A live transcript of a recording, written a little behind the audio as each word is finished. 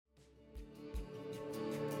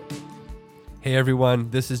Hey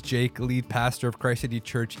everyone, this is Jake, lead pastor of Christ City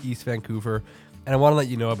Church, East Vancouver, and I want to let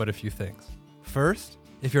you know about a few things. First,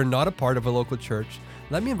 if you're not a part of a local church,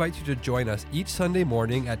 let me invite you to join us each Sunday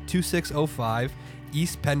morning at 2605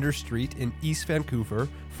 East Pender Street in East Vancouver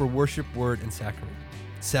for worship, word, and sacrament.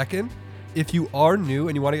 Second, if you are new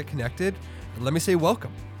and you want to get connected, let me say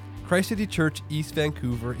welcome. Christ City Church, East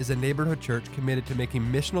Vancouver is a neighborhood church committed to making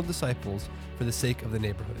missional disciples for the sake of the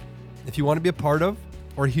neighborhood. If you want to be a part of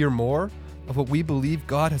or hear more of what we believe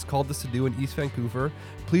God has called us to do in East Vancouver,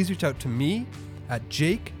 please reach out to me at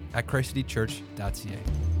jake@christcitychurch.ca.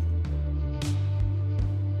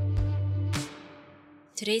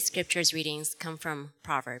 Today's scriptures readings come from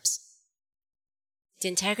Proverbs. The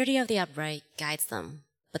integrity of the upright guides them,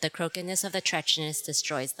 but the crookedness of the treacherous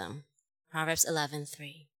destroys them. Proverbs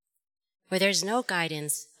 11:3. Where there is no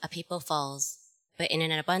guidance, a people falls, but in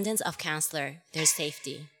an abundance of counselor, there is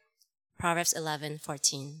safety. Proverbs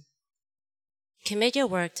 11:14. Commit your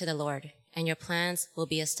work to the Lord, and your plans will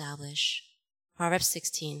be established. Proverbs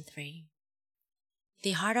 16:3.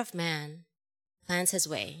 The heart of man plans his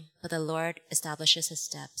way, but the Lord establishes his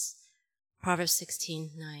steps. Proverbs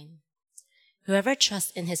 16:9. Whoever trusts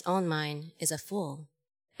in his own mind is a fool,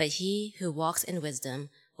 but he who walks in wisdom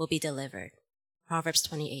will be delivered. Proverbs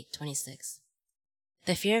 28:26.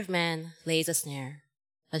 The fear of man lays a snare,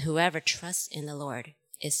 but whoever trusts in the Lord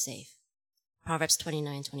is safe. Proverbs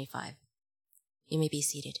 29:25. You may be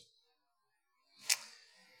seated.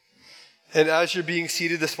 And as you're being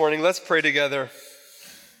seated this morning, let's pray together.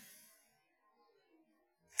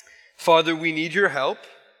 Father, we need your help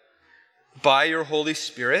by your Holy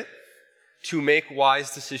Spirit to make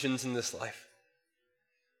wise decisions in this life.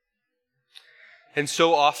 And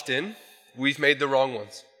so often, we've made the wrong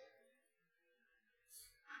ones.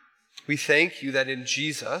 We thank you that in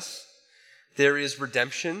Jesus, there is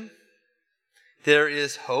redemption, there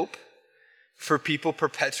is hope for people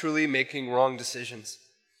perpetually making wrong decisions.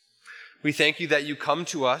 We thank you that you come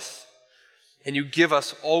to us and you give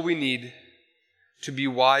us all we need to be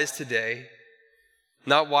wise today,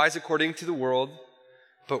 not wise according to the world,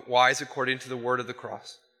 but wise according to the word of the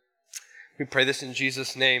cross. We pray this in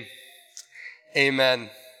Jesus' name.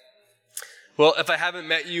 Amen. Well, if I haven't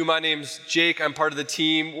met you, my name's Jake. I'm part of the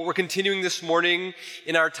team. We're continuing this morning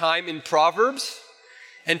in our time in Proverbs,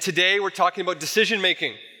 and today we're talking about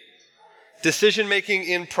decision-making. Decision-making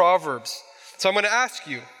in Proverbs. So I'm going to ask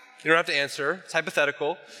you, you don't have to answer, it's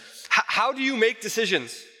hypothetical. How do you make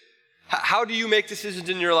decisions? How do you make decisions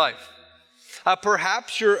in your life?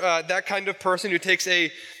 Perhaps you're that kind of person who takes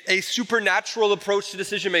a supernatural approach to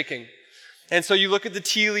decision-making. And so you look at the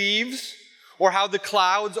tea leaves or how the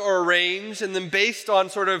clouds are arranged, and then based on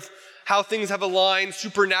sort of how things have aligned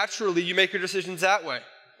supernaturally, you make your decisions that way.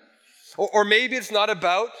 Or maybe it's not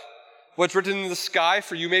about what's written in the sky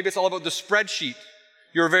for you. Maybe it's all about the spreadsheet.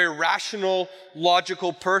 You're a very rational,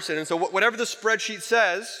 logical person. And so whatever the spreadsheet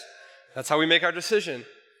says, that's how we make our decision.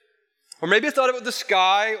 Or maybe it's not about the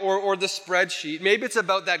sky or the spreadsheet. Maybe it's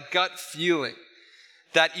about that gut feeling,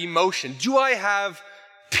 that emotion. Do I have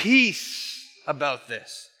peace about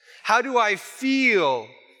this? How do I feel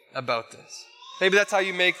about this? Maybe that's how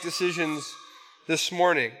you make decisions this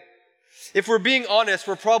morning. If we're being honest,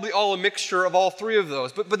 we're probably all a mixture of all three of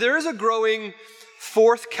those. But there is a growing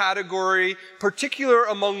fourth category, particular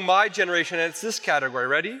among my generation, and it's this category.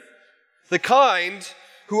 Ready? The kind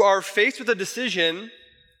who are faced with a decision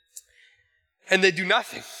and they do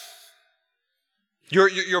nothing.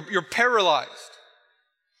 You're paralyzed.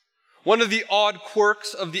 One of the odd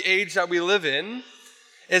quirks of the age that we live in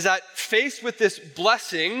is that faced with this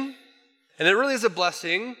blessing, and it really is a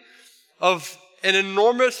blessing, of an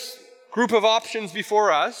enormous group of options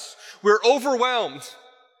before us, we're overwhelmed.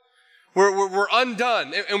 We're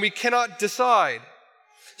undone, and we cannot decide.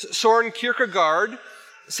 Soren Kierkegaard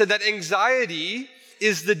said that anxiety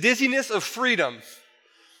is the dizziness of freedom.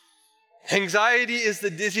 Anxiety is the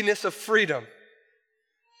dizziness of freedom.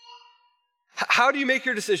 How do you make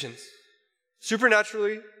your decisions?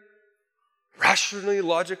 Supernaturally, rationally,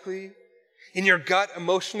 logically, in your gut,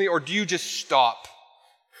 emotionally, or do you just stop?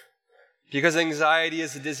 Because anxiety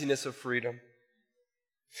is the dizziness of freedom.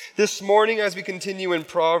 This morning, as we continue in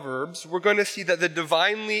Proverbs, we're going to see that the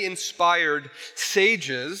divinely inspired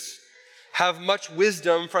sages have much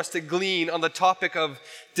wisdom for us to glean on the topic of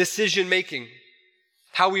decision-making.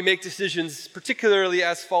 How we make decisions, particularly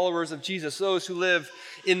as followers of Jesus, those who live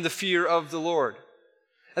in the fear of the Lord.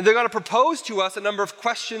 And they're going to propose to us a number of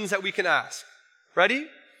questions that we can ask. Ready?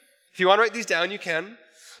 If you want to write these down, you can.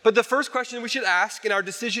 But the first question we should ask in our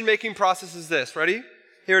decision-making process is this. Ready?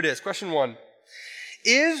 Here it is. Question 1.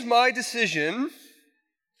 Is my decision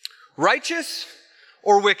righteous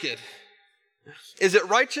or wicked? Is it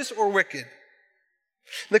righteous or wicked?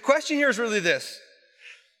 The question here is really this.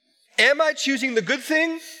 Am I choosing the good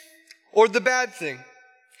thing or the bad thing?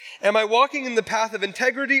 Am I walking in the path of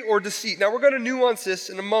integrity or deceit? Now, we're going to nuance this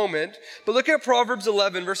in a moment, but look at Proverbs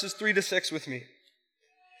 11, verses 3-6 with me.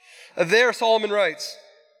 There, Solomon writes,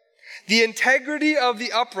 the integrity of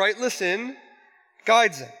the upright, listen,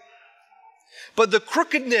 guides them. But the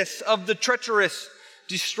crookedness of the treacherous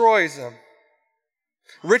destroys them.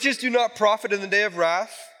 Riches do not profit in the day of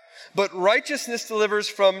wrath, but righteousness delivers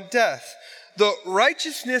from death. The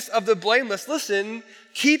righteousness of the blameless, listen,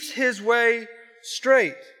 keeps his way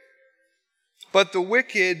straight. But the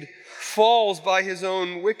wicked falls by his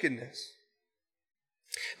own wickedness.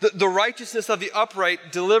 The righteousness of the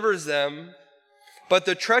upright delivers them, but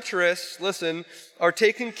the treacherous, listen, are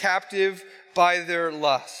taken captive by their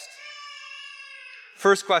lust.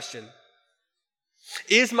 First question.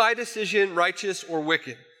 Is my decision righteous or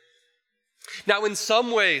wicked? Now, in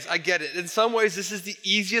some ways, I get it. In some ways, this is the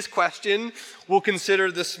easiest question we'll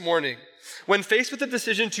consider this morning. When faced with the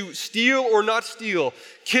decision to steal or not steal,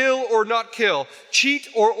 kill or not kill, cheat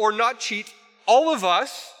or not cheat, all of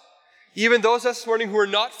us, even those this morning who are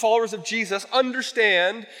not followers of Jesus,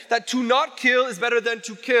 understand that to not kill is better than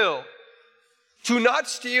to kill. To not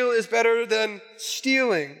steal is better than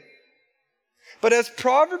stealing. But as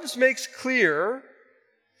Proverbs makes clear,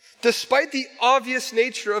 despite the obvious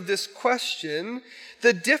nature of this question,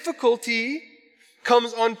 the difficulty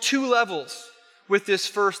comes on two levels with this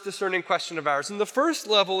first discerning question of ours. And the first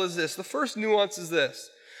level is this. The first nuance is this.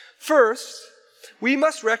 First, we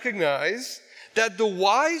must recognize that the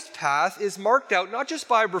wise path is marked out not just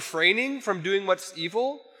by refraining from doing what's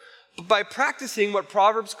evil, but by practicing what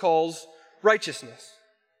Proverbs calls righteousness.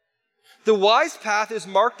 The wise path is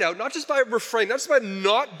marked out not just by refraining, not just by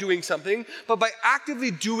not doing something, but by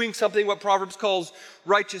actively doing something what Proverbs calls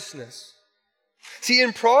righteousness. See,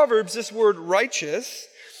 in Proverbs, this word righteous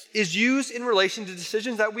is used in relation to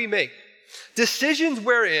decisions that we make. Decisions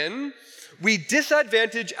wherein we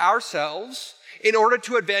disadvantage ourselves in order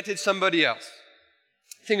to advantage somebody else.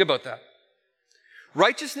 Think about that.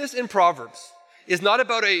 Righteousness in Proverbs is not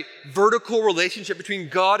about a vertical relationship between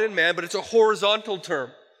God and man, but it's a horizontal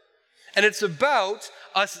term. And it's about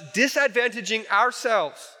us disadvantaging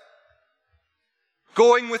ourselves,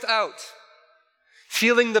 going without,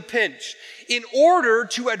 feeling the pinch, in order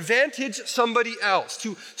to advantage somebody else,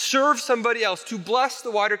 to serve somebody else, to bless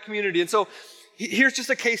the wider community. And so here's just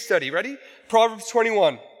a case study. Ready? Proverbs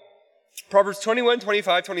 21. Proverbs 21,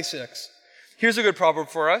 25, 26. Here's a good proverb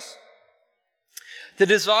for us. The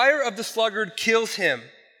desire of the sluggard kills him,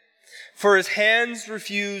 for his hands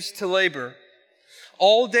refuse to labor.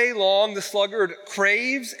 All day long the sluggard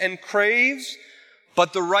craves and craves,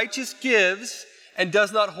 but the righteous gives and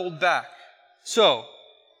does not hold back. So,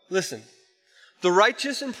 listen, the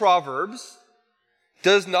righteous in Proverbs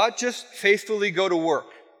does not just faithfully go to work,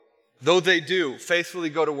 though they do faithfully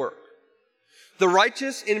go to work. The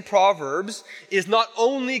righteous in Proverbs is not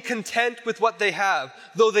only content with what they have,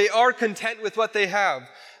 though they are content with what they have.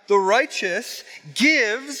 The righteous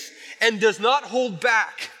gives and does not hold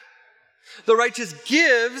back. The righteous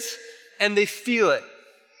gives and they feel it.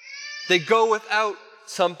 They go without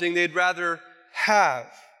something they'd rather have.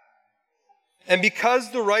 And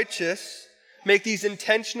because the righteous make these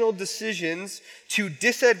intentional decisions to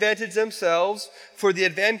disadvantage themselves for the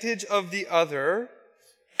advantage of the other,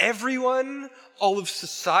 everyone, all of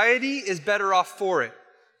society is better off for it.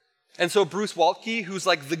 And so Bruce Waltke, who's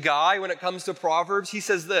like the guy when it comes to Proverbs, he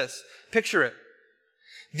says this, picture it.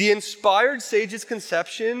 The inspired sage's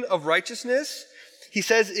conception of righteousness, he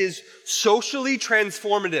says, is socially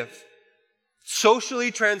transformative.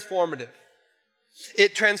 Socially transformative.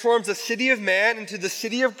 It transforms the city of man into the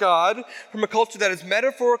city of God from a culture that is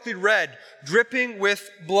metaphorically red, dripping with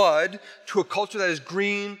blood, to a culture that is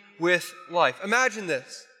green with life. Imagine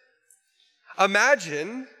this.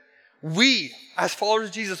 Imagine we, as followers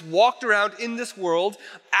of Jesus, walked around in this world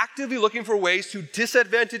actively looking for ways to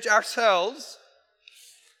disadvantage ourselves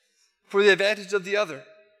for the advantage of the other.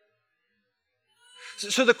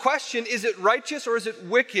 So the question, is it righteous or is it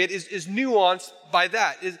wicked, is nuanced by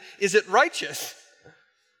that. Is it righteous?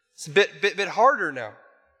 It's a bit harder now.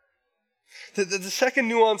 The second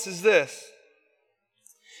nuance is this.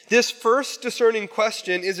 This first discerning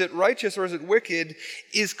question, is it righteous or is it wicked,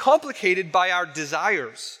 is complicated by our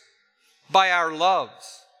desires, by our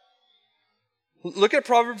loves. Look at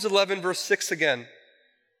Proverbs 11, verse 6 again.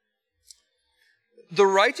 The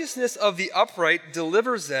righteousness of the upright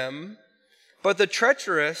delivers them, but the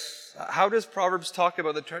treacherous, how does Proverbs talk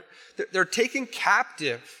about the treacherous? They're taken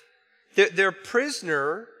captive. They're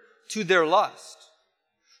prisoner to their lust.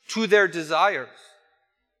 to their desires.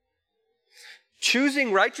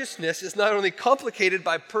 Choosing righteousness is not only complicated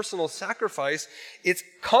by personal sacrifice, it's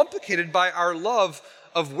complicated by our love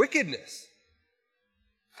of wickedness.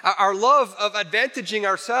 Our love of advantaging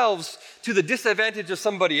ourselves to the disadvantage of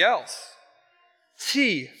somebody else.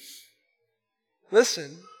 See,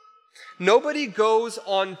 listen, nobody goes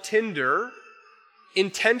on Tinder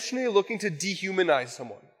intentionally looking to dehumanize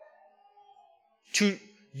someone, to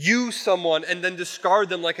use someone and then discard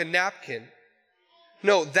them like a napkin.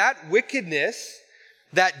 No, that wickedness,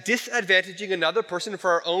 that disadvantaging another person for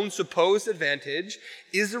our own supposed advantage,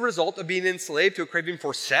 is the result of being enslaved to a craving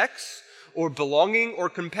for sex or belonging or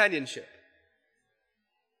companionship.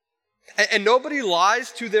 And nobody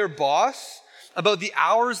lies to their boss about the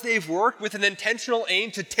hours they've worked with an intentional aim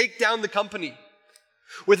to take down the company,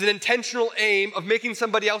 with an intentional aim of making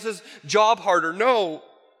somebody else's job harder. No,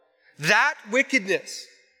 that wickedness,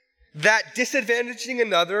 that disadvantaging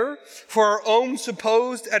another for our own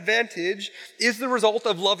supposed advantage, is the result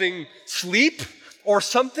of loving sleep or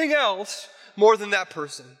something else more than that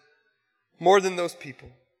person, more than those people.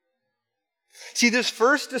 See, this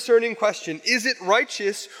first discerning question, is it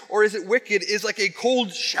righteous or is it wicked, is like a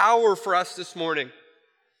cold shower for us this morning.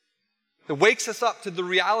 It wakes us up to the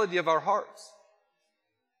reality of our hearts.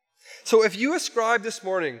 So if you ascribe this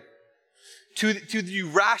morning to the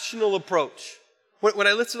rational approach, when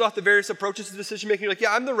I listed off the various approaches to decision making, you're like,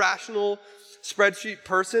 yeah, I'm the rational spreadsheet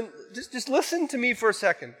person. Just listen to me for a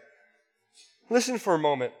second. Listen for a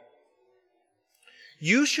moment.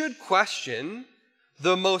 You should question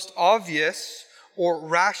the most obvious or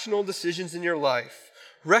rational decisions in your life,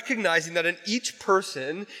 recognizing that in each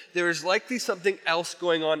person, there is likely something else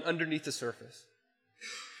going on underneath the surface.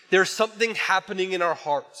 There's something happening in our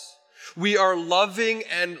hearts. We are loving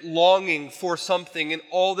and longing for something in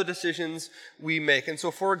all the decisions we make. And so,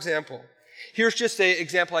 for example, here's just an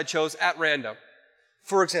example I chose at random.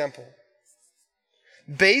 For example,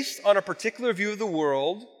 based on a particular view of the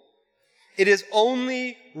world, it is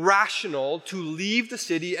only rational to leave the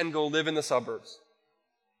city and go live in the suburbs.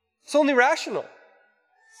 It's only rational.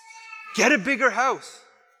 Get a bigger house,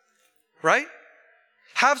 right?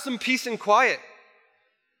 Have some peace and quiet.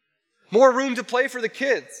 More room to play for the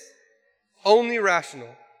kids. Only rational.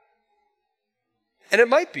 And it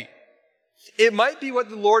might be. It might be what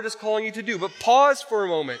the Lord is calling you to do. But pause for a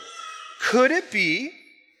moment. Could it be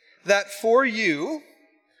that for you,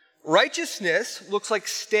 righteousness looks like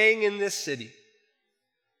staying in this city?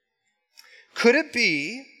 Could it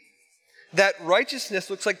be that righteousness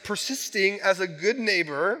looks like persisting as a good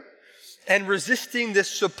neighbor and resisting this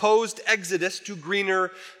supposed exodus to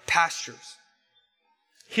greener pastures?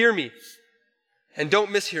 Hear me, and don't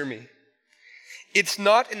mishear me. It's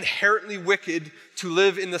not inherently wicked to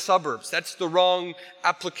live in the suburbs. That's the wrong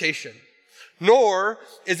application. Nor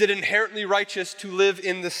is it inherently righteous to live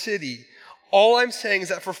in the city. All I'm saying is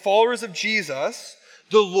that for followers of Jesus,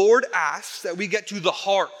 the Lord asks that we get to the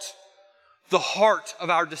heart of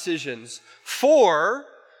our decisions. For,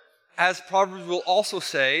 as Proverbs will also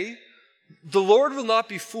say, the Lord will not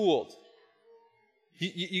be fooled.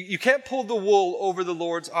 You can't pull the wool over the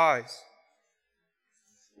Lord's eyes.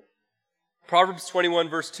 Proverbs 21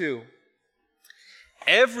 verse 2.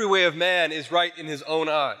 Every way of man is right in his own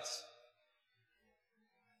eyes,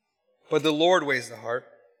 but the Lord weighs the heart.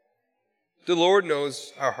 The Lord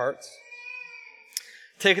knows our hearts.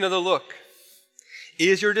 Take another look.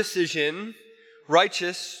 Is your decision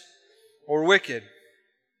righteous or wicked?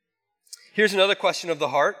 Here's another question of the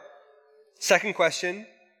heart. Second question.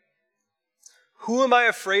 Who am I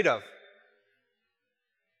afraid of?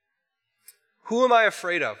 Who am I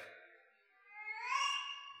afraid of?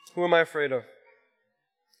 Who am I afraid of?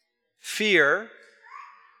 Fear,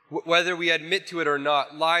 whether we admit to it or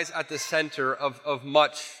not, lies at the center of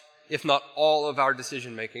much, if not all, of our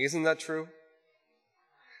decision making. Isn't that true?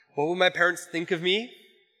 What will my parents think of me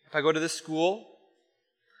if I go to this school?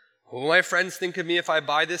 What will my friends think of me if I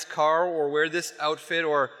buy this car or wear this outfit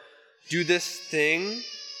or do this thing?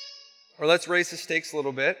 Or let's raise the stakes a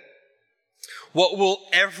little bit. What will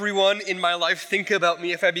everyone in my life think about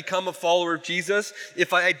me if I become a follower of Jesus,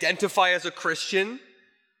 if I identify as a Christian?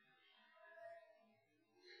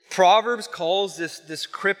 Proverbs calls this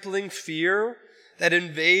crippling fear that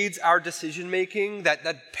invades our decision-making,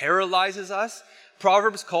 that paralyzes us.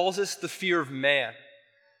 Proverbs calls this the fear of man.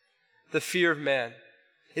 The fear of man.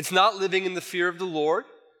 It's not living in the fear of the Lord.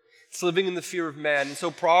 It's living in the fear of man. And so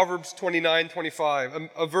Proverbs 29:25,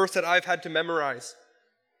 a verse that I've had to memorize.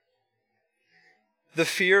 The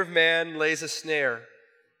fear of man lays a snare,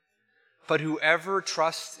 but whoever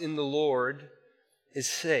trusts in the Lord is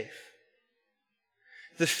safe.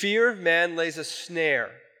 The fear of man lays a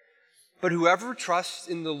snare, but whoever trusts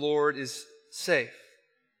in the Lord is safe.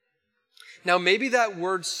 Now, maybe that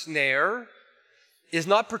word snare is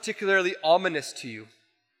not particularly ominous to you.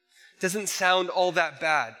 It doesn't sound all that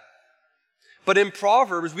bad. But in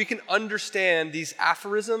Proverbs, we can understand these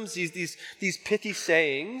aphorisms, these pithy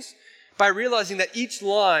sayings, by realizing that each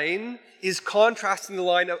line is contrasting the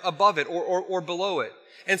line above it or below it.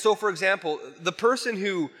 And so, for example, the person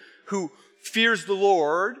who fears the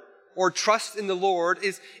Lord or trusts in the Lord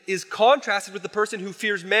is contrasted with the person who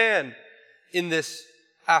fears man in this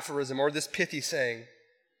aphorism or this pithy saying.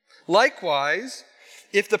 Likewise,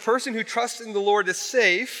 if the person who trusts in the Lord is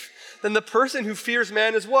safe, then the person who fears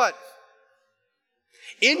man is what?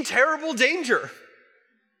 In terrible danger.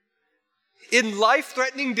 In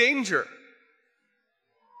life-threatening danger.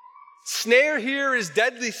 Snare here is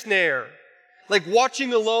deadly snare. Like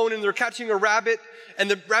watching alone and they're catching a rabbit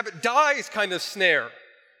and the rabbit dies kind of snare.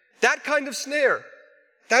 That kind of snare.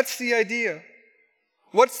 That's the idea.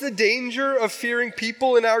 What's the danger of fearing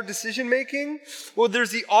people in our decision making? Well,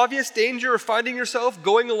 there's the obvious danger of finding yourself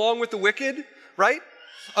going along with the wicked, right?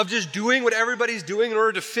 Of just doing what everybody's doing in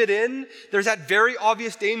order to fit in. There's that very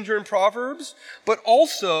obvious danger in Proverbs. But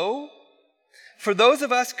also, for those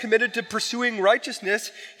of us committed to pursuing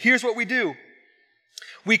righteousness, here's what we do.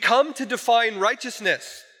 We come to define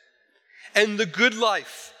righteousness and the good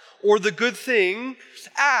life or the good thing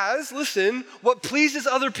as, listen, what pleases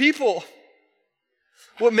other people.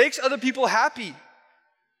 What makes other people happy.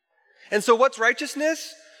 And so what's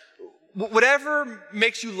righteousness? Whatever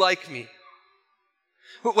makes you like me.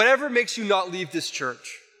 Whatever makes you not leave this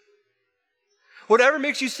church. Whatever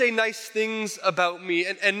makes you say nice things about me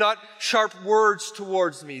and not sharp words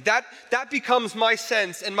towards me. That becomes my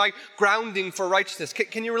sense and my grounding for righteousness.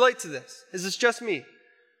 Can you relate to this? Is this just me?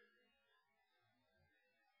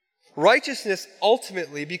 Righteousness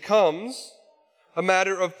ultimately becomes a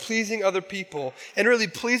matter of pleasing other people. And really,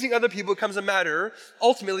 pleasing other people becomes a matter,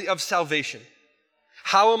 ultimately, of salvation.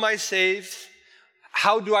 How am I saved?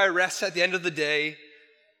 How do I rest at the end of the day?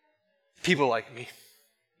 People like me.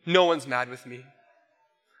 No one's mad with me.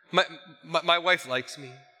 My wife likes me.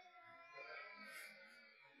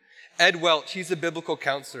 Ed Welch, he's a biblical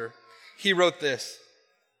counselor. He wrote this.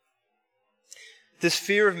 This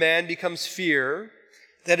fear of man becomes fear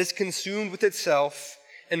that is consumed with itself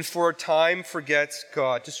and for a time forgets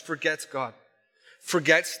God. Just forgets God.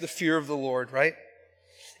 Forgets the fear of the Lord, right?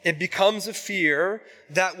 It becomes a fear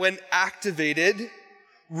that when activated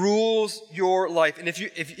rules your life. And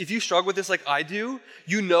if you struggle with this like I do,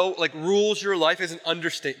 you know, like rules your life is an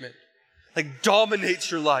understatement. Like dominates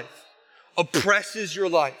your life. Oppresses your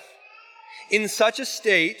life. In such a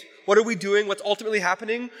state, what are we doing? What's ultimately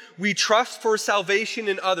happening? We trust for salvation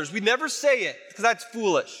in others. We never say it because that's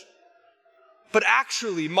foolish. But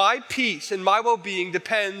actually, my peace and my well-being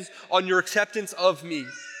depends on your acceptance of me.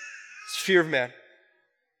 It's fear of man.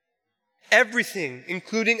 Everything,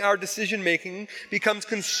 including our decision-making, becomes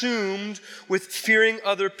consumed with fearing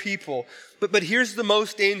other people. But here's the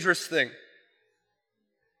most dangerous thing.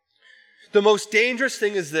 The most dangerous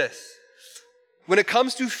thing is this. When it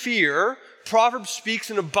comes to fear, Proverbs speaks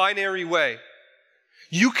in a binary way.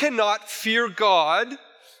 You cannot fear God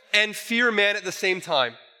and fear man at the same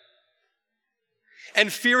time.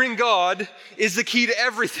 And fearing God is the key to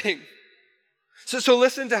everything. So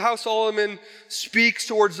listen to how Solomon speaks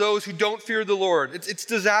towards those who don't fear the Lord. It's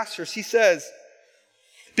disastrous. He says,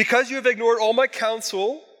 because you have ignored all my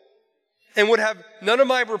counsel and would have none of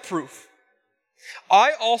my reproof,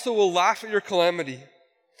 I also will laugh at your calamity.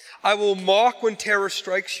 I will mock when terror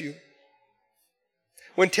strikes you.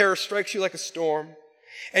 When terror strikes you like a storm,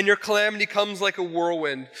 and your calamity comes like a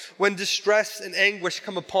whirlwind, when distress and anguish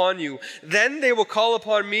come upon you, then they will call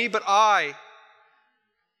upon me, but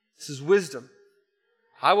this is wisdom,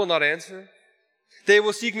 I will not answer. They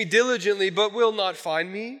will seek me diligently, but will not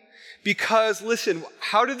find me. Because, listen,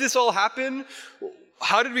 how did this all happen?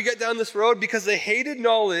 How did we get down this road? Because they hated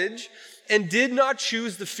knowledge and did not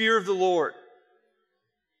choose the fear of the Lord.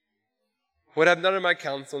 Would have none of my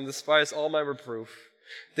counsel and despise all my reproof.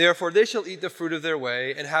 Therefore they shall eat the fruit of their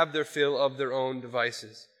way and have their fill of their own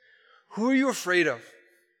devices. Who are you afraid of?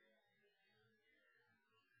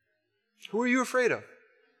 Who are you afraid of?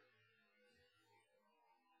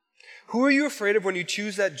 Who are you afraid of when you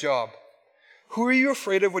choose that job? Who are you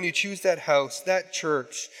afraid of when you choose that house, that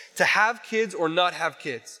church, to have kids or not have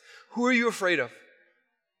kids? Who are you afraid of?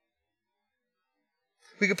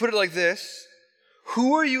 We could put it like this.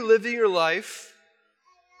 Who are you living your life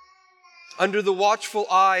under the watchful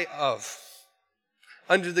eye of,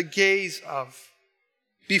 under the gaze of,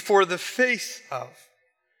 before the face of?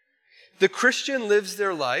 The Christian lives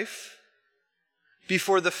their life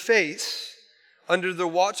before the face, under the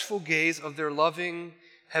watchful gaze of their loving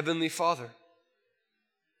Heavenly Father.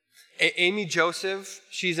 Amy Joseph,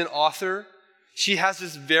 she's an author. She has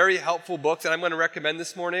this very helpful book that I'm going to recommend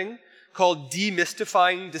this morning called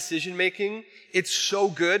Demystifying Decision Making. It's so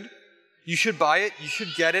good. You should buy it. You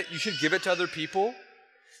should get it. You should give it to other people.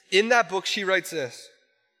 In that book, she writes this.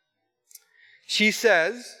 She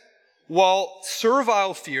says, while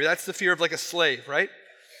servile fear, that's the fear of like a slave, right?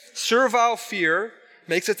 Servile fear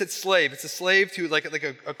makes us its slave. It's a slave to like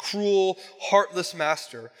a cruel, heartless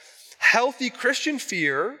master. Healthy Christian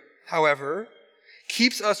fear, however,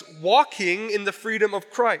 keeps us walking in the freedom of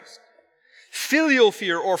Christ. Filial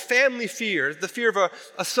fear or family fear, the fear of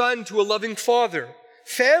a son to a loving father.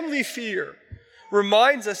 Family fear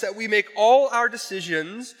reminds us that we make all our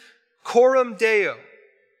decisions coram Deo,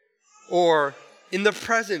 or in the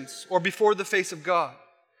presence or before the face of God.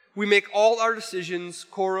 We make all our decisions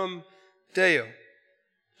coram Deo.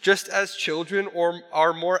 Just as children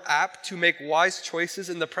are more apt to make wise choices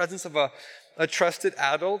in the presence of a trusted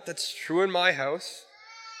adult, that's true in my house.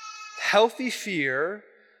 Healthy fear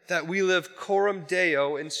that we live coram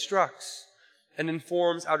Deo instructs and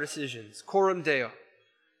informs our decisions. Coram Deo,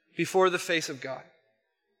 before the face of God.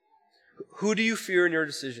 Who do you fear in your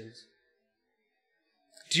decisions?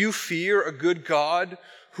 Do you fear a good God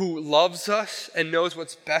who loves us and knows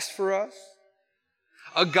what's best for us?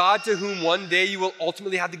 A God to whom one day you will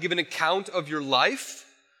ultimately have to give an account of your life?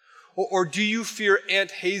 Or do you fear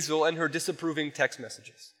Aunt Hazel and her disapproving text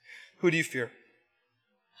messages? Who do you fear?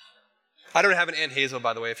 I don't have an Aunt Hazel,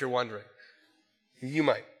 by the way, if you're wondering. You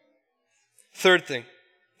might. Third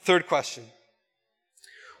question.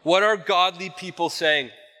 What are godly people saying?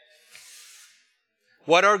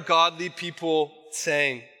 What are godly people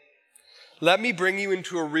saying? Let me bring you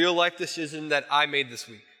into a real life decision that I made this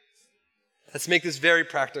week. Let's make this very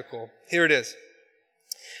practical. Here it is.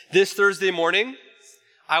 This Thursday morning,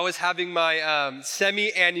 I was having my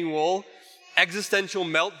semi-annual existential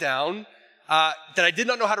meltdown that I did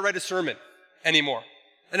not know how to write a sermon anymore.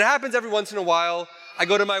 And it happens every once in a while. I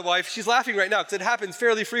go to my wife. She's laughing right now because it happens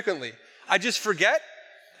fairly frequently. I just forget.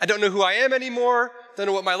 I don't know who I am anymore. Don't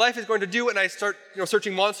know what my life is going to do. And I start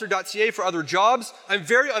searching monster.ca for other jobs. I'm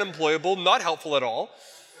very unemployable, not helpful at all.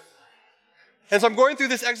 And so I'm going through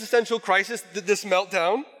this existential crisis, this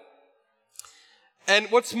meltdown. And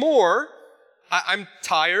what's more, I'm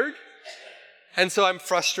tired. And so I'm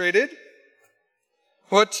frustrated.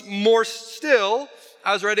 What's more still,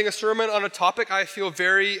 I was writing a sermon on a topic I feel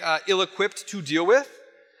very ill-equipped to deal with.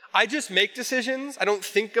 I just make decisions. I don't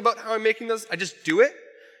think about how I'm making those. I just do it,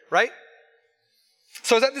 right?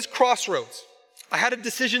 So I was at this crossroads. I had a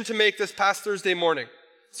decision to make this past Thursday morning.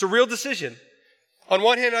 It's a real decision. On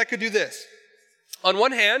one hand, I could do this. On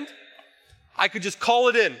one hand, I could just call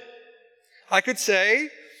it in. I could say,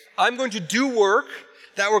 I'm going to do work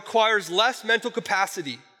that requires less mental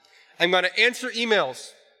capacity. I'm going to answer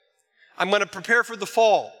emails. I'm going to prepare for the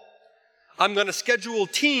fall. I'm going to schedule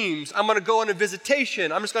teams. I'm going to go on a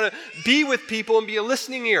visitation. I'm just going to be with people and be a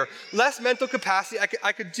listening ear. Less mental capacity.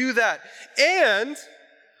 I could do that. And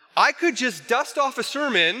I could just dust off a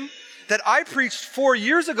sermon that I preached 4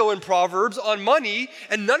 years ago in Proverbs on money,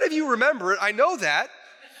 and none of you remember it. I know that.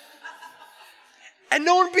 And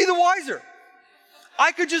no one would be the wiser.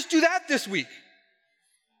 I could just do that this week.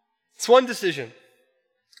 It's one decision.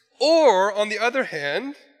 Or, on the other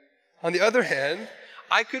hand,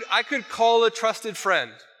 I could call a trusted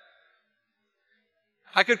friend.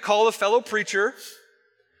 I could call a fellow preacher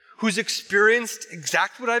who's experienced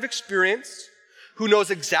exactly what I've experienced, who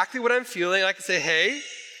knows exactly what I'm feeling. I could say, hey,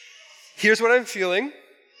 here's what I'm feeling.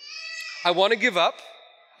 I want to give up.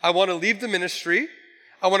 I want to leave the ministry.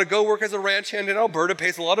 I want to go work as a ranch hand in Alberta.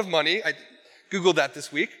 Pays a lot of money. I Googled that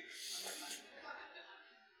this week.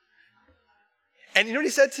 And you know what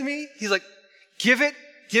he said to me? He's like, give it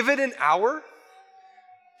an hour.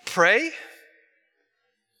 Pray.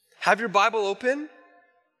 Have your Bible open.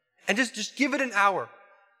 And just give it an hour.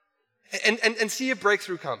 And see if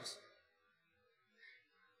breakthrough comes.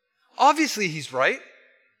 Obviously, he's right.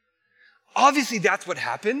 Obviously, that's what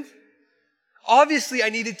happened. Obviously, I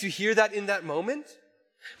needed to hear that in that moment.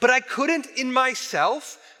 But I couldn't, in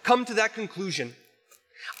myself, come to that conclusion.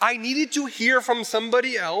 I needed to hear from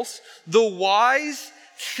somebody else the wise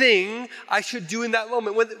thing I should do in that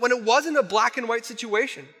moment, when it wasn't a black and white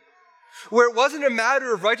situation, where it wasn't a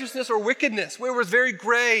matter of righteousness or wickedness, where it was very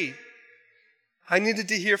gray. I needed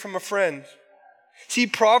to hear from a friend. See,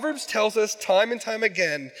 Proverbs tells us time and time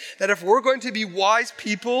again that if we're going to be wise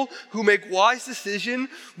people who make wise decisions,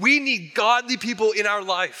 we need godly people in our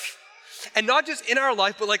life. And not just in our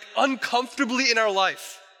life, but like uncomfortably in our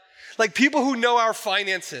life. Like people who know our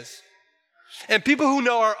finances and people who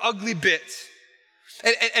know our ugly bits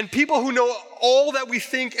and people who know all that we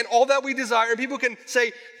think and all that we desire. And people can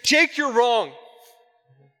say, Jake, you're wrong.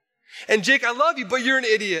 And Jake, I love you, but you're an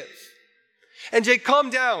idiot. And Jake, calm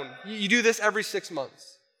down. You do this every 6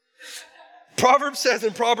 months. Proverbs says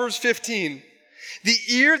in Proverbs 15, the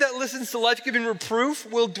ear that listens to life-giving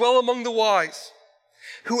reproof will dwell among the wise.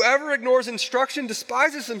 Whoever ignores instruction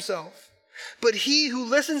despises himself, but he who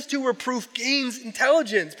listens to reproof gains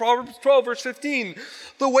intelligence. Proverbs 12, verse 15.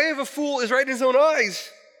 The way of a fool is right in his own eyes,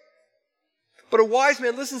 but a wise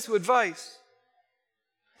man listens to advice.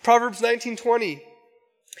 Proverbs 19:20.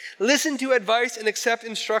 Listen to advice and accept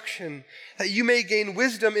instruction, that you may gain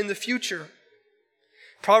wisdom in the future.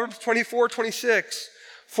 Proverbs 24:26.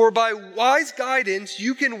 For by wise guidance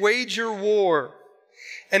you can wage your war,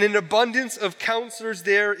 and in abundance of counselors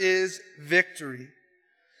there is victory.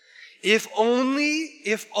 If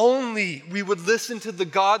only we would listen to the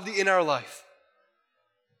godly in our life,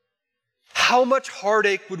 how much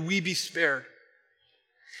heartache would we be spared?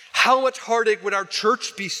 How much heartache would our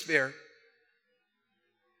church be spared?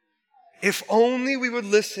 If only we would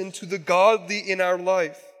listen to the godly in our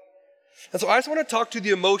life. And so I just want to talk to the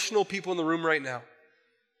emotional people in the room right now.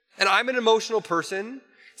 And I'm an emotional person,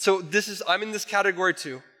 so I'm in this category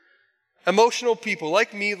too. Emotional people,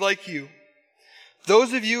 like me, like you.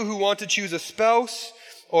 Those of you who want to choose a spouse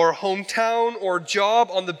or hometown or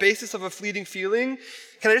job on the basis of a fleeting feeling,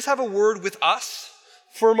 can I just have a word with us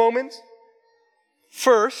for a moment?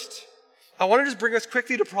 First, I want to just bring us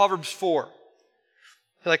quickly to Proverbs 4.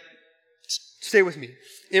 Stay with me.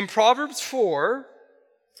 In Proverbs 4,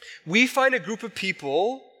 we find a group of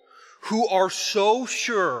people who are so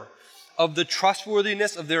sure of the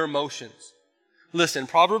trustworthiness of their emotions. Listen,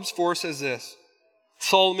 Proverbs 4 says this.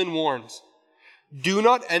 Solomon warns, do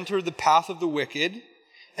not enter the path of the wicked,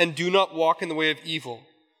 and do not walk in the way of evil.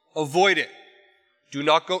 Avoid it. Do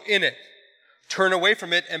not go in it. Turn away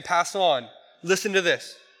from it and pass on. Listen to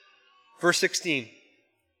this. Verse 16.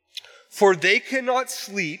 For they cannot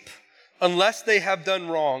sleep unless they have done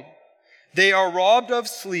wrong. They are robbed of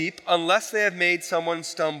sleep unless they have made someone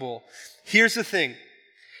stumble. Here's the thing.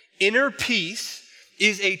 Inner peace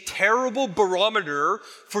is a terrible barometer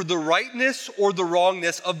for the rightness or the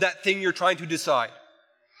wrongness of that thing you're trying to decide.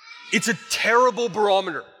 It's a terrible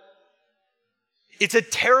barometer. It's a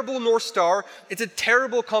terrible North Star. It's a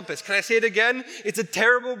terrible compass. Can I say it again? It's a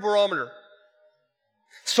terrible barometer.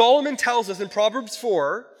 Solomon tells us in Proverbs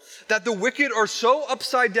 4 that the wicked are so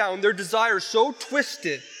upside down, their desires so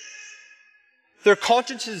twisted, their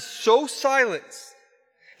conscience is so silenced,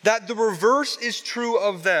 that the reverse is true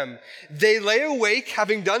of them. They lay awake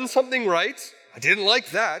having done something right. I didn't like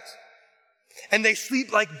that. And they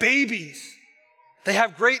sleep like babies. They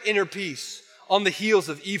have great inner peace on the heels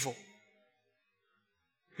of evil.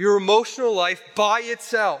 Your emotional life by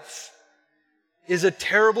itself is a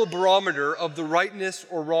terrible barometer of the rightness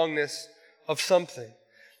or wrongness of something.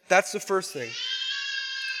 That's the first thing.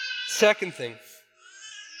 Second thing,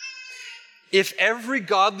 if every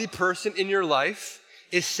godly person in your life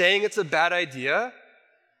is saying it's a bad idea,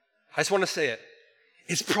 I just want to say it.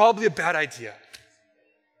 It's probably a bad idea.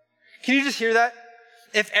 Can you just hear that?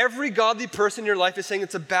 If every godly person in your life is saying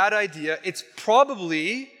it's a bad idea, it's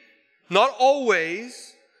probably, not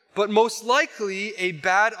always, but most likely a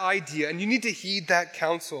bad idea. And you need to heed that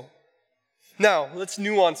counsel. Now, let's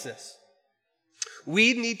nuance this.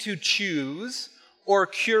 We need to choose or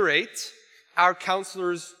curate our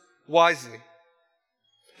counselors wisely.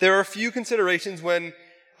 There are a few considerations when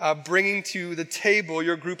bringing to the table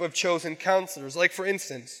your group of chosen counselors. Like, for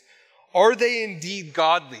instance, are they indeed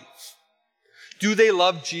godly? Do they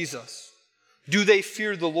love Jesus? Do they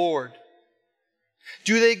fear the Lord?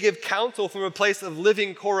 Do they give counsel from a place of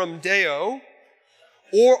living coram Deo?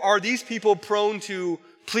 Or are these people prone to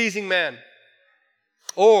pleasing man?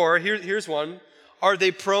 Or, here's one, are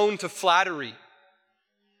they prone to flattery?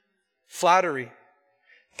 Flattery.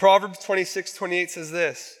 Proverbs 26:28 says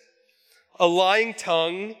this, a lying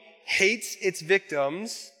tongue hates its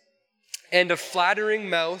victims, and a flattering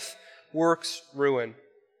mouth works ruin.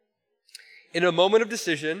 In a moment of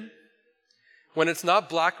decision, when it's not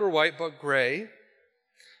black or white but gray,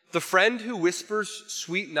 the friend who whispers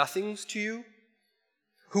sweet nothings to you,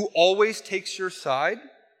 who always takes your side,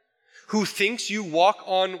 who thinks you walk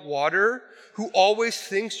on water, who always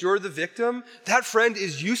thinks you're the victim, that friend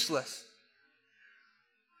is useless.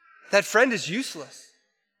 That friend is useless.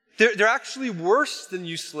 They're actually worse than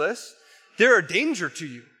useless. They're a danger to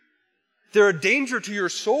you. They're a danger to your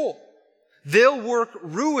soul. They'll work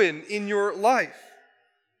ruin in your life.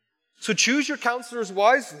 So choose your counselors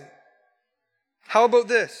wisely. How about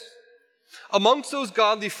this? Amongst those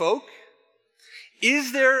godly folk,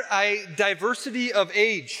 is there a diversity of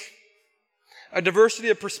age, a diversity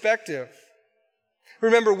of perspective?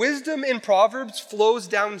 Remember, wisdom in Proverbs flows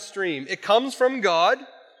downstream. It comes from God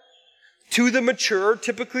to the mature,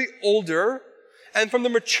 typically older, and from the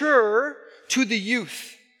mature to the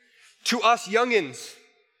youth, to us youngins,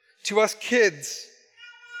 to us kids.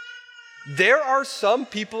 There are some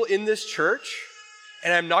people in this church,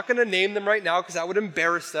 and I'm not going to name them right now because that would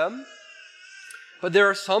embarrass them, but there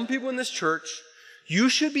are some people in this church you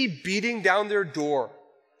should be beating down their door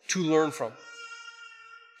to learn from,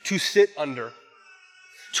 to sit under,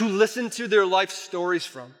 to listen to their life stories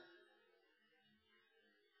from.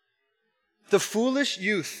 The foolish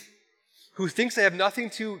youth who thinks they have nothing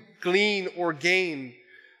to glean or gain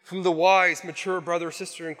from the wise, mature brother or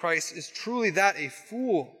sister in Christ is truly that, a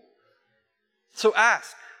fool. So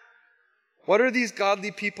ask, what are these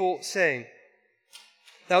godly people saying?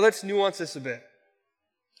 Now let's nuance this a bit.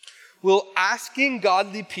 Will asking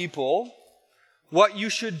godly people what you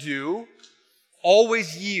should do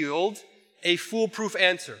always yield a foolproof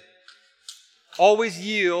answer? Always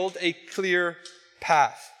yield a clear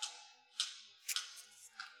path?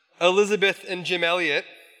 Elizabeth and Jim Elliot,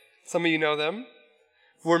 some of you know them,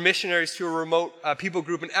 were missionaries to a remote people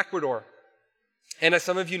group in Ecuador. And as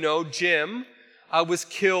some of you know, Jim was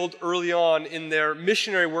killed early on in their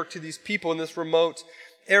missionary work to these people in this remote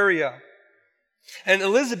area. And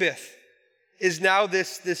Elizabeth is now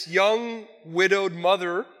this young widowed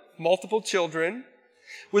mother, multiple children,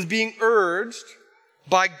 was being urged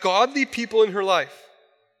by godly people in her life,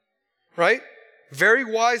 right? Very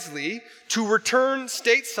wisely, to return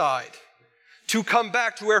stateside, to come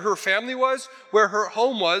back to where her family was, where her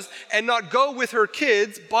home was, and not go with her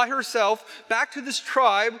kids by herself back to this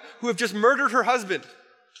tribe who have just murdered her husband.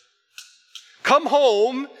 Come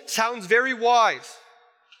home sounds very wise.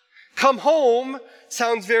 Come home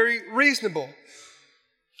sounds very reasonable.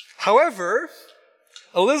 However,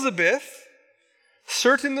 Elizabeth,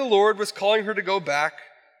 certain the Lord was calling her to go back,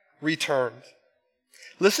 returned.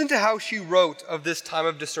 Listen to how she wrote of this time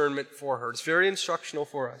of discernment for her. It's very instructional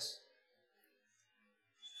for us.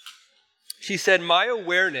 She said, "My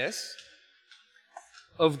awareness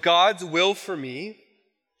of God's will for me,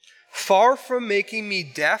 far from making me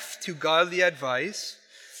deaf to godly advice,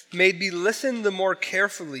 made me listen the more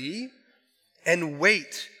carefully and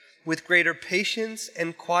wait with greater patience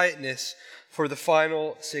and quietness for the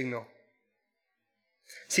final signal."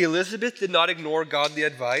 See, Elizabeth did not ignore godly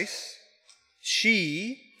advice.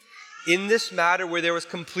 She, in this matter where there was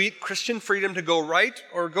complete Christian freedom to go right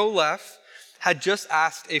or go left, had just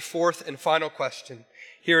asked a fourth and final question.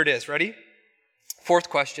 Here it is. Ready? Fourth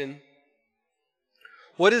question.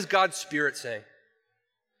 What is God's Spirit saying?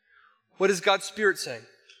 What is God's Spirit saying?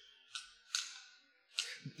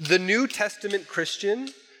 The New Testament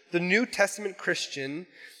Christian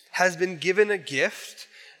has been given a gift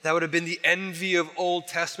that would have been the envy of Old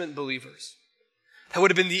Testament believers. That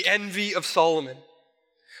would have been the envy of Solomon.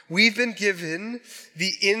 We've been given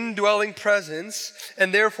the indwelling presence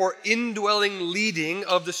and therefore indwelling leading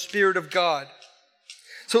of the Spirit of God.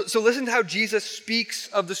 So listen to how Jesus speaks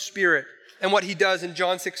of the Spirit and what he does in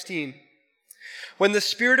John 16. When the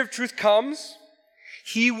Spirit of truth comes,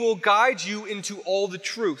 he will guide you into all the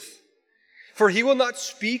truth. For he will not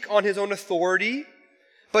speak on his own authority,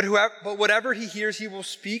 but whatever he hears, he will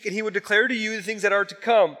speak, and he will declare to you the things that are to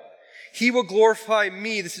come. He will glorify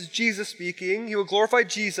me. This is Jesus speaking. He will glorify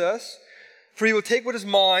Jesus, for he will take what is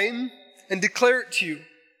mine and declare it to you.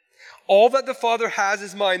 All that the Father has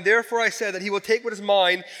is mine. Therefore I said that he will take what is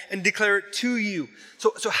mine and declare it to you.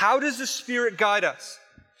 So how does the Spirit guide us?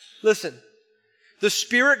 Listen, the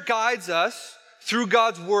Spirit guides us through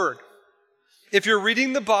God's Word. If you're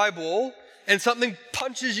reading the Bible and something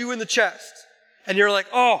punches you in the chest, and you're like,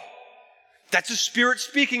 oh, that's the Spirit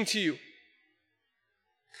speaking to you.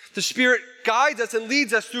 The Spirit guides us and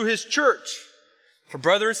leads us through his church. If a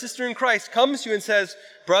brother and sister in Christ comes to you and says,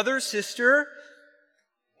 brother, sister,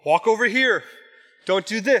 walk over here. Don't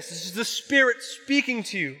do this. This is the Spirit speaking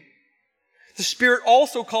to you. The Spirit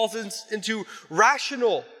also calls us into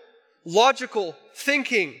rational, logical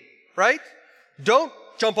thinking, right? Don't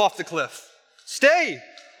jump off the cliff. Stay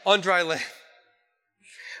on dry land.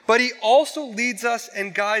 But he also leads us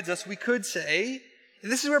and guides us, we could say,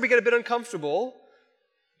 and this is where we get a bit uncomfortable,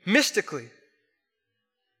 mystically.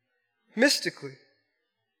 Mystically.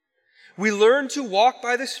 We learn to walk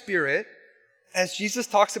by the Spirit, as Jesus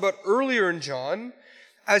talks about earlier in John,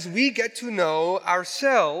 as we get to know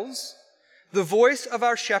ourselves, the voice of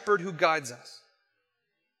our shepherd who guides us.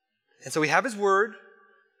 And so we have his word,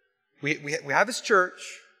 we have his church,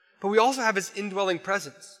 but we also have his indwelling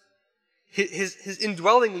presence. his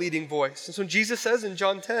indwelling leading voice. And so Jesus says in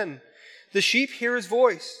John 10, the sheep hear his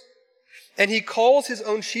voice, and he calls his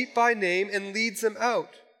own sheep by name and leads them out.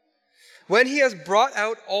 When he has brought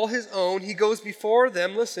out all his own, he goes before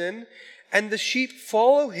them, listen, and the sheep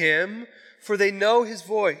follow him, for they know his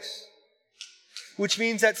voice. Which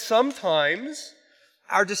means that sometimes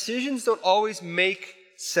our decisions don't always make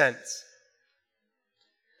sense.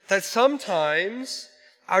 That sometimes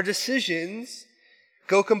our decisions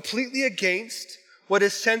go completely against what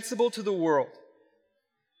is sensible to the world.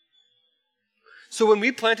 So when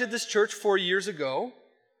we planted this church 4 years ago,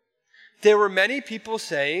 there were many people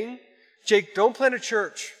saying, Jake, don't plant a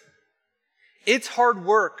church. It's hard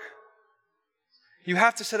work. You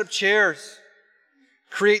have to set up chairs,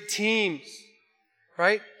 create teams,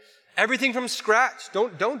 right? Everything from scratch.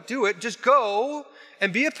 Don't do it. Just go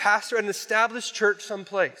and be a pastor at an established church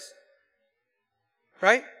someplace.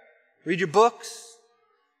 Right? Read your books.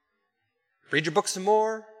 Read your books some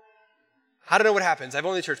more. I don't know what happens. I've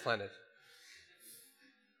only church planted.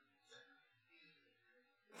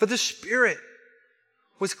 But the Spirit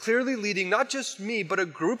was clearly leading not just me, but a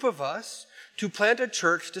group of us to plant a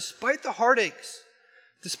church despite the heartaches,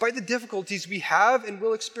 despite the difficulties we have and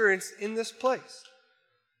will experience in this place.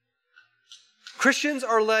 Christians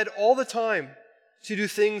are led all the time to do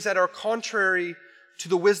things that are contrary to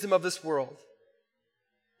the wisdom of this world.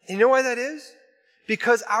 And you know why that is?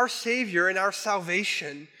 Because our Savior and our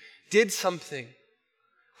salvation did something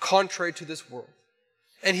contrary to this world.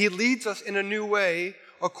 And he leads us in a new way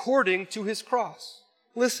according to his cross.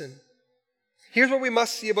 Listen, here's what we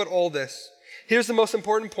must see about all this. Here's the most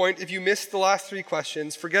important point. If you missed the last 3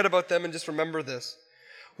 questions, forget about them and just remember this.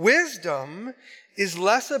 Wisdom is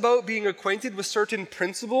less about being acquainted with certain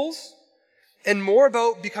principles and more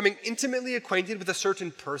about becoming intimately acquainted with a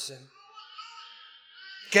certain person.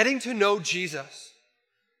 Getting to know Jesus,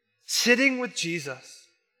 sitting with Jesus,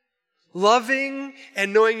 loving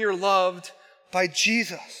and knowing you're loved by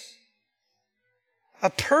Jesus. A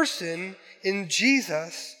person in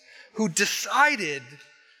Jesus who decided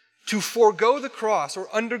to forego the cross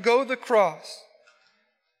or undergo the cross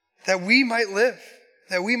that we might live,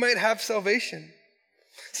 that we might have salvation.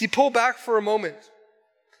 See, pull back for a moment.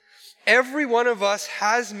 Every one of us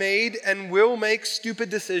has made and will make stupid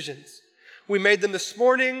decisions. We made them this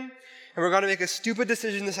morning, and we're going to make a stupid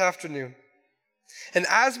decision this afternoon. And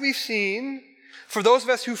as we've seen, for those of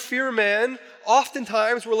us who fear man,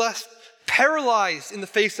 oftentimes we're less paralyzed in the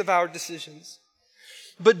face of our decisions.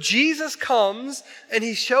 But Jesus comes and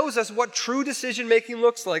he shows us what true decision making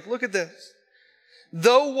looks like. Look at this.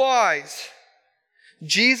 Though wise,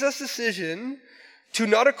 Jesus' decision to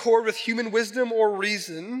not accord with human wisdom or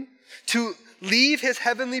reason, to leave his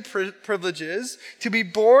heavenly privileges, to be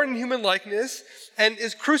born in human likeness, and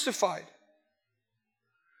is crucified.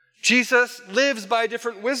 Jesus lives by a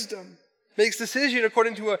different wisdom, makes decision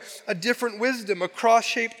according to a different wisdom, a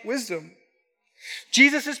cross-shaped wisdom.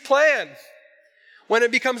 Jesus' plan, when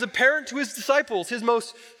it becomes apparent to his disciples, his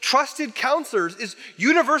most trusted counselors, is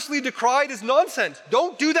universally decried as nonsense.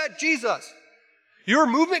 Don't do that, Jesus. Your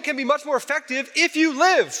movement can be much more effective if you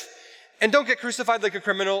live and don't get crucified like a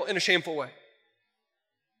criminal in a shameful way.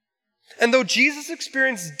 And though Jesus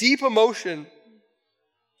experienced deep emotion,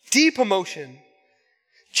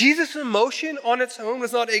 Jesus' emotion on its own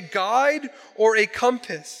was not a guide or a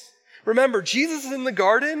compass. Remember, Jesus is in the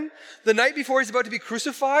garden the night before he's about to be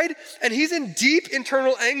crucified, and he's in deep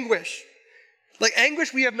internal anguish. Like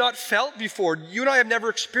anguish we have not felt before. You and I have never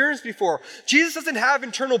experienced before. Jesus doesn't have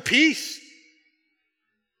internal peace.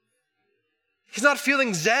 He's not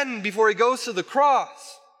feeling zen before he goes to the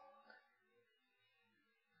cross.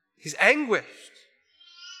 He's anguished.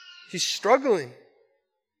 He's struggling.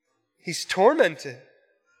 He's tormented.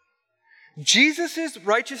 Jesus'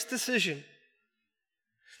 righteous decision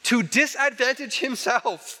to disadvantage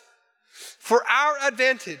himself for our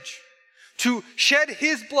advantage, to shed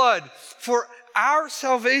his blood for our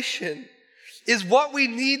salvation, is what we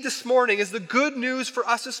need this morning, is the good news for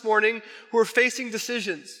us this morning who are facing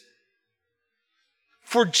decisions.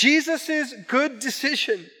 For Jesus' good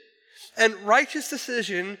decision and righteous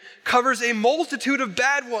decision covers a multitude of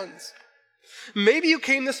bad ones. Maybe you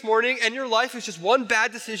came this morning and your life is just one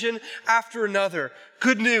bad decision after another.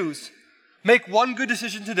 Good news. Make one good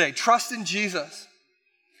decision today. Trust in Jesus.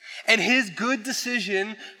 And his good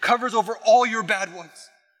decision covers over all your bad ones.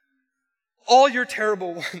 All your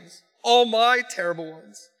terrible ones. All my terrible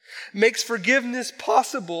ones. Makes forgiveness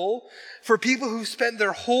possible for people who spent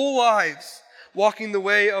their whole lives walking the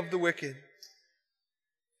way of the wicked.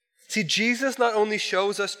 See, Jesus not only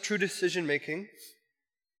shows us true decision making,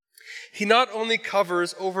 he not only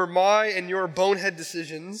covers over my and your bonehead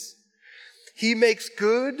decisions, He makes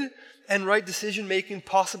good and right decision-making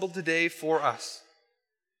possible today for us.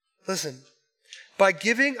 Listen, by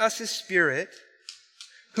giving us his Spirit,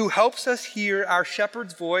 who helps us hear our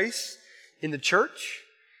shepherd's voice in the church,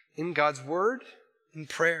 in God's word, in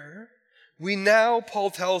prayer, we now,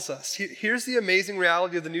 Paul tells us, here's the amazing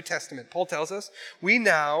reality of the New Testament. Paul tells us, we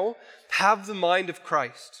now have the mind of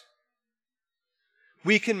Christ.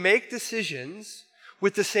 We can make decisions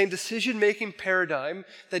with the same decision-making paradigm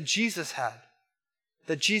that Jesus had,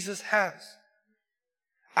 that Jesus has.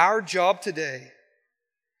 Our job today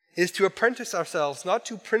is to apprentice ourselves, not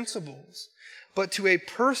to principles, but to a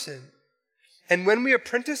person. And when we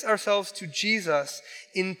apprentice ourselves to Jesus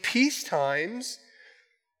in peace times,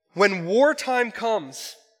 when wartime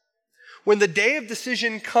comes, when the day of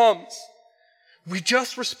decision comes, we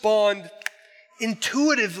just respond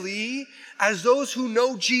intuitively as those who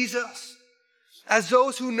know Jesus, as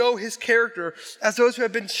those who know his character, as those who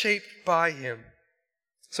have been shaped by him.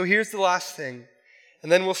 So here's the last thing, and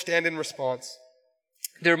then we'll stand in response.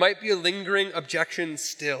 There might be a lingering objection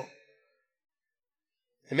still.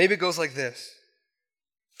 And maybe it goes like this.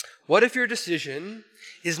 What if your decision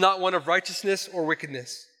is not one of righteousness or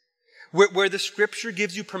wickedness, where the scripture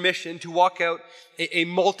gives you permission to walk out a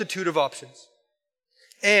multitude of options?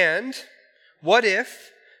 And what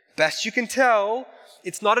if, best you can tell,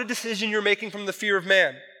 it's not a decision you're making from the fear of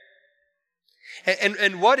man?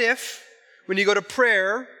 And what if, when you go to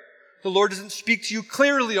prayer, the Lord doesn't speak to you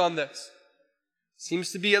clearly on this?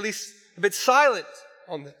 Seems to be at least a bit silent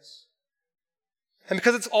on this. And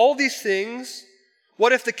because it's all these things,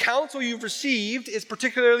 what if the counsel you've received is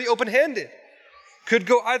particularly open-handed? Could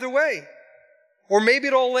go either way. Or maybe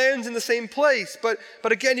it all lands in the same place. But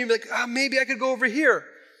again, you're like, maybe I could go over here.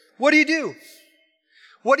 What do you do?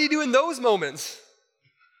 What do you do in those moments?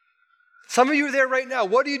 Some of you are there right now.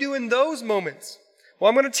 What do you do in those moments? Well,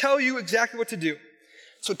 I'm going to tell you exactly what to do.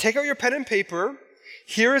 So take out your pen and paper.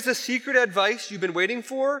 Here is the secret advice you've been waiting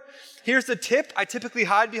for. Here's the tip I typically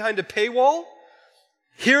hide behind a paywall.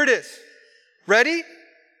 Here it is. Ready?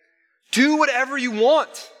 Do whatever you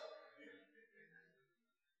want.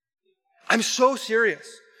 I'm so serious.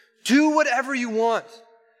 Do whatever you want.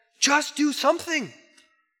 Just do something.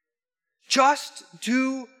 Just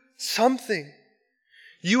do something.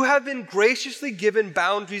 You have been graciously given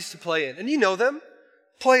boundaries to play in, and you know them.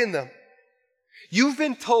 Play in them. You've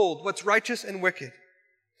been told what's righteous and wicked.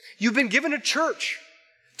 You've been given a church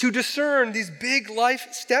to discern these big life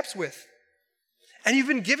steps with. And you've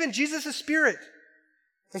been given Jesus' Spirit.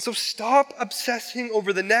 And so stop obsessing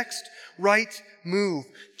over the next right move.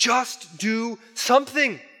 Just do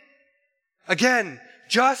something. Again,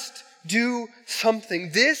 just do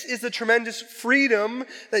something. This is the tremendous freedom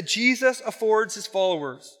that Jesus affords his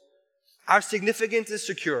followers. Our significance is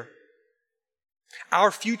secure.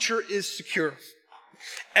 Our future is secure.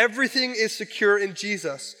 Everything is secure in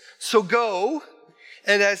Jesus. So go,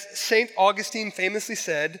 and as St. Augustine famously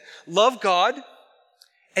said, love God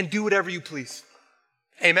and do whatever you please.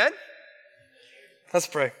 Amen? Let's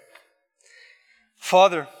pray.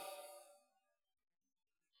 Father,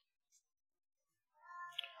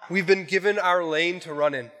 we've been given our lane to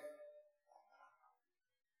run in.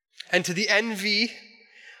 And to the envy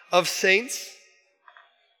of saints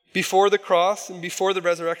before the cross and before the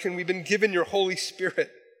resurrection, we've been given your Holy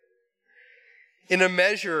Spirit in a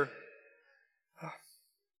measure.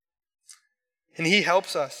 And he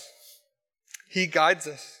helps us. He guides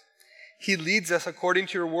us. He leads us according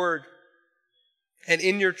to your word and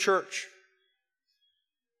in your church.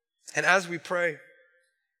 And as we pray.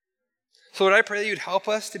 So Lord, I pray that you'd help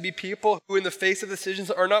us to be people who in the face of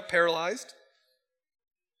decisions are not paralyzed,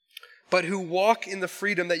 but who walk in the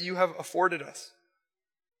freedom that you have afforded us.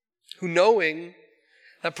 Who knowing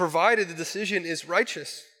that provided the decision is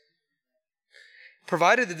righteous,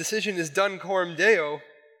 provided the decision is done coram Deo,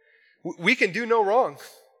 we can do no wrong.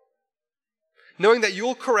 Knowing that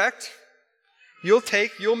you'll correct,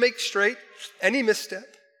 you'll make straight any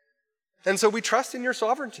misstep. And so we trust in your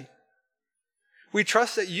sovereignty. We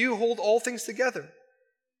trust that you hold all things together.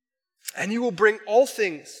 And you will bring all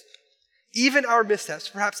things, even our missteps,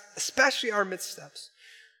 perhaps especially our missteps,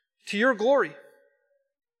 to your glory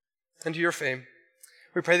and to your fame.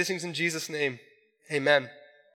 We pray these things in Jesus' name. Amen.